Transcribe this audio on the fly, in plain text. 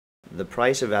The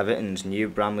price of Everton's new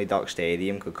Bramley Dock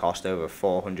Stadium could cost over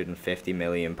 £450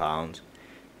 million.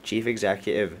 Chief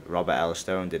Executive Robert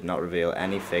Elstone did not reveal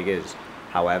any figures.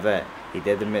 However, he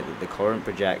did admit that the current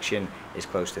projection is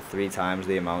close to 3 times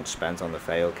the amount spent on the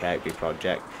failed Kirkby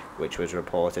project, which was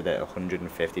reported at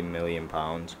 £150 million.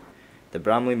 The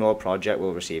Bramley Moor project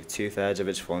will receive 2/3 of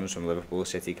its funds from Liverpool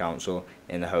City Council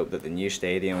in the hope that the new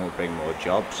stadium will bring more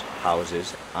jobs,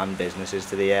 houses and businesses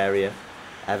to the area.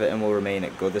 Everton will remain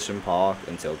at Goodison Park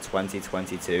until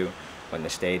 2022, when the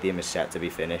stadium is set to be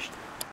finished.